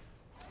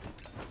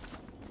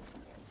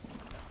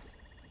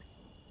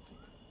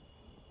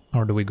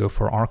 Or do we go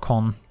for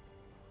Archon?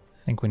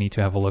 I think we need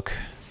to have a look.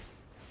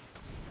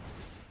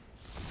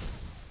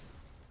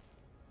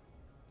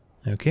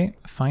 Okay,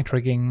 Fight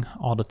Rigging,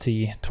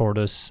 Oddity,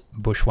 Tortoise,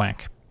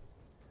 Bushwhack.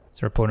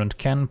 So our opponent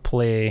can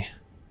play,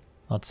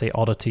 let's say,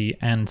 Oddity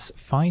and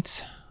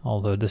Fight,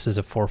 although this is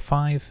a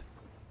 4/5.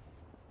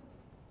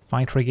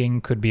 Fight Rigging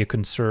could be a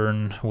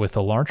concern with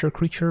a larger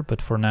creature,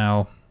 but for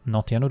now,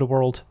 not the end of the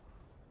world.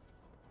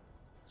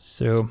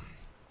 So,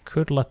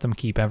 could let them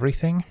keep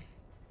everything.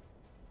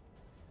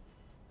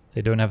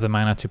 They don't have the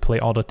mana to play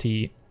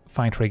Oddity,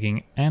 Fight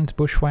Rigging, and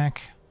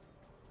Bushwhack.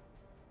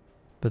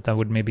 But that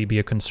would maybe be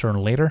a concern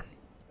later.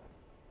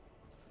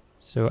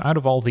 So out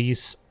of all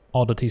these,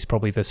 Oddity is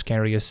probably the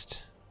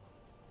scariest.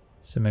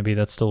 So maybe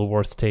that's still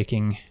worth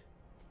taking,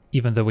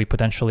 even though we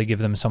potentially give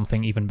them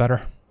something even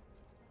better.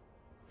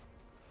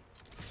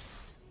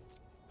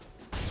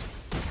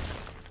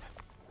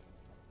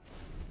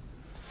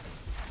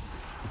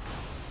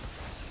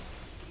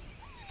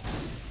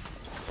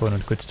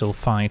 Opponent could still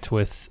fight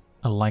with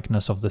a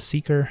Likeness of the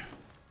Seeker.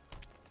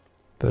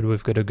 But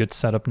we've got a good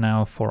setup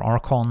now for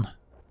Archon.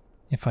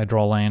 If I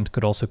draw land,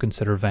 could also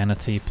consider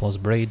Vanity plus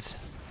Braids.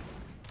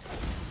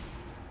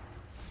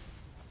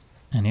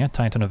 And yeah,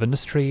 Titan of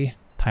Industry,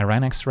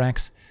 Tyrannex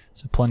Rex,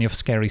 so plenty of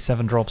scary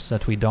 7-drops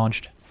that we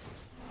dodged.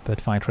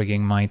 But Fight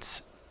Rigging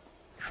might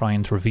try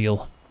and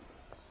reveal.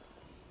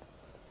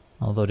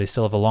 Although they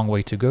still have a long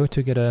way to go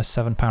to get a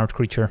 7-powered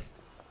creature.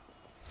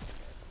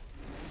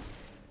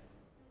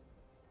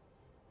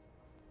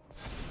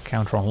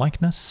 Counter on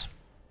Likeness.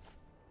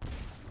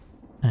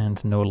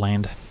 And no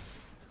land.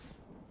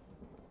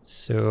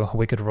 So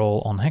we could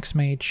roll on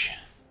Hexmage.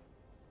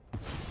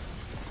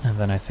 And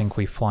then I think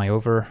we fly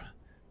over,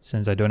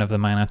 since I don't have the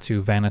mana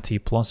to Vanity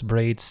plus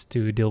Braids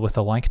to deal with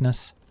the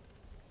Likeness.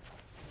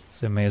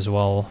 So may as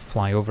well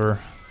fly over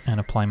and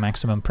apply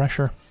maximum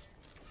pressure.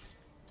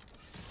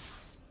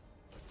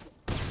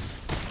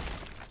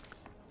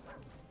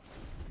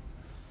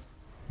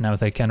 Now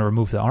they can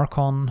remove the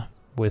Archon,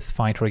 with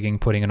Fight Rigging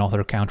putting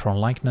another counter on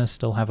Likeness,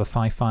 they'll have a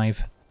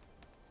 5/5.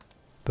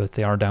 But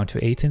they are down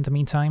to 8 in the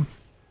meantime.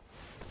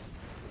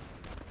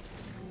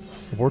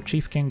 War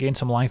Chief can gain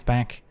some life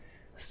back,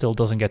 still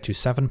doesn't get to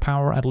 7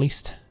 power at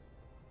least.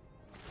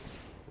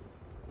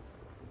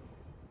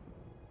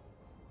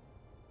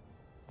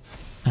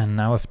 And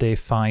now if they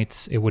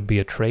fight, it would be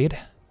a trade.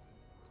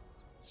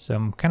 So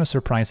I'm kind of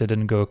surprised they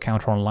didn't go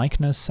counter on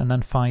Likeness and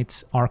then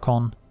fight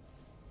Archon,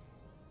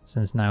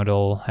 since now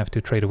they'll have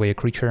to trade away a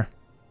creature.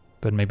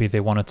 But maybe they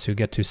wanted to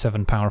get to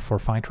 7 power for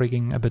Fight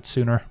Rigging a bit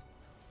sooner.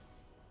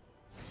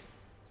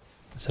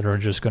 So they're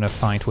just gonna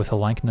fight with a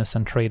Likeness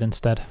and trade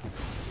instead.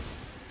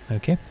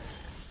 Okay.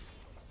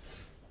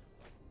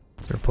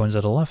 So their opponent's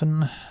at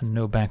 11,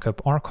 no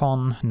backup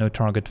Archon, no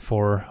target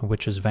for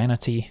Witch's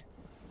Vanity.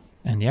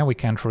 And yeah, we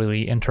can't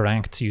really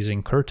interact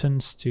using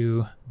curtains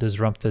to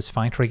disrupt this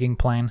Fight Rigging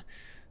plan.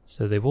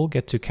 So they will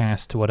get to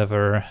cast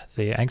whatever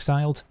they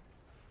exiled.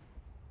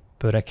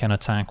 But I can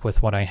attack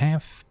with what I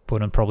have.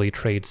 Opponent probably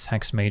trades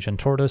Hexmage and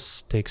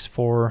Tortoise, takes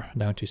 4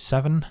 down to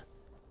 7.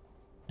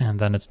 And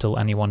then it's still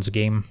anyone's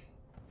game.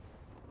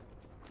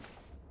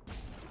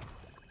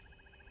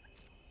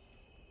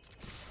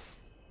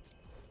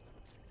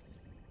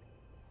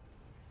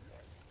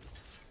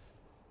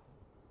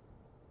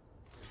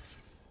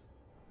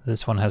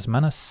 This one has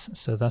Menace,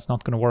 so that's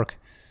not going to work.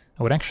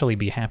 I would actually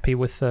be happy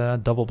with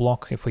double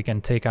block if we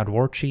can take out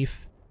War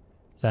Chief.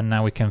 Then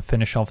now we can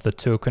finish off the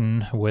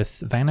token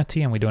with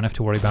Vanity and we don't have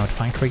to worry about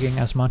Fight Rigging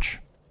as much.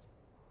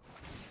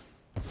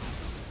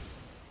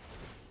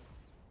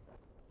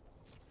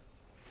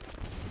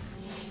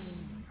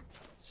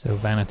 So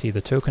Vanity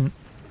the token.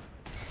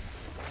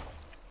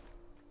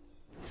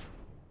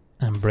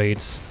 And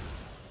Braids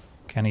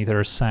can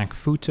either sack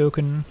Food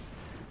Token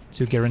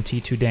to guarantee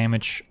 2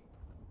 damage,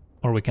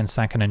 or we can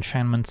sack an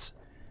enchantment,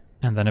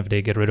 and then if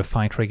they get rid of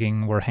Fight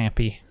Rigging, we're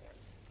happy.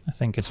 I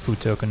think it's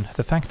Food Token.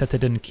 The fact that they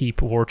didn't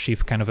keep War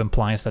Chief kind of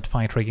implies that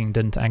Fight Rigging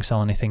didn't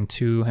exile anything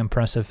too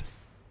impressive.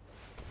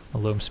 A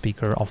Loam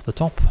Speaker off the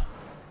top.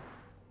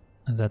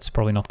 That's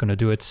probably not going to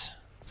do it.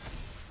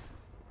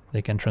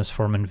 They can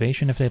transform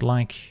Invasion if they'd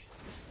like.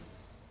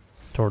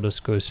 Tortoise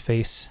goes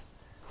face,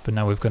 but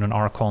now we've got an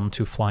Archon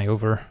to fly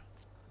over.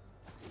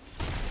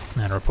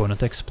 And our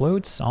opponent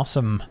explodes.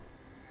 Awesome.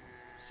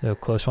 So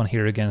close one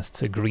here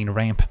against a green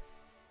ramp.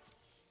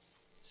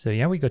 So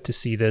yeah, we got to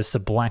see this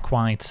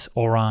black-white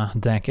aura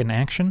deck in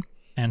action.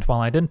 And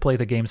while I didn't play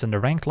the games in the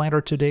ranked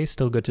ladder today,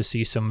 still good to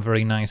see some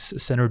very nice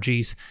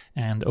synergies,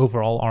 and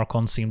overall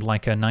Archon seemed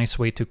like a nice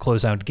way to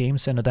close out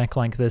games in a deck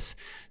like this,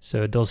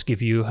 so it does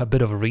give you a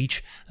bit of a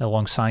reach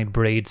alongside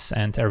Braids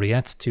and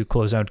Eriette to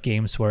close out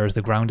games where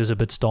the ground is a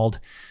bit stalled.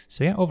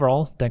 So yeah,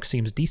 overall, deck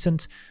seems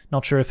decent.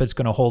 Not sure if it's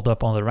going to hold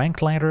up on the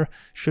ranked ladder,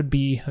 should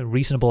be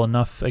reasonable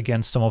enough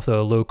against some of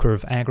the low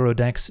curve aggro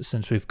decks,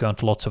 since we've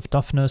got lots of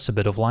toughness, a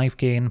bit of life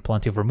gain,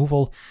 plenty of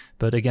removal,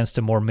 but against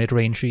the more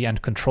mid-rangey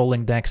and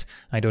controlling decks,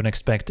 I don't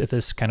expect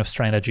this kind of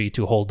strategy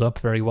to hold up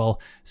very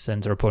well,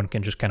 since our opponent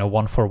can just kind of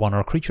 1-for-1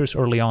 our creatures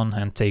early on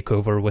and take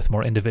over with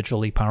more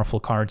individually powerful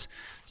cards.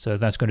 So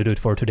that's going to do it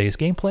for today's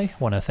gameplay.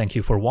 Want to thank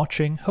you for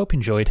watching, hope you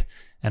enjoyed,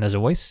 and as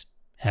always,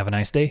 have a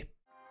nice day.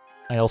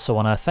 I also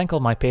want to thank all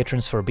my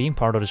patrons for being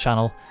part of the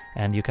channel,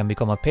 and you can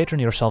become a patron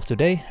yourself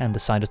today and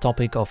decide the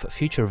topic of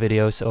future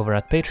videos over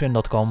at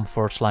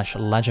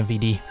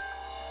patreon.com/legendvd.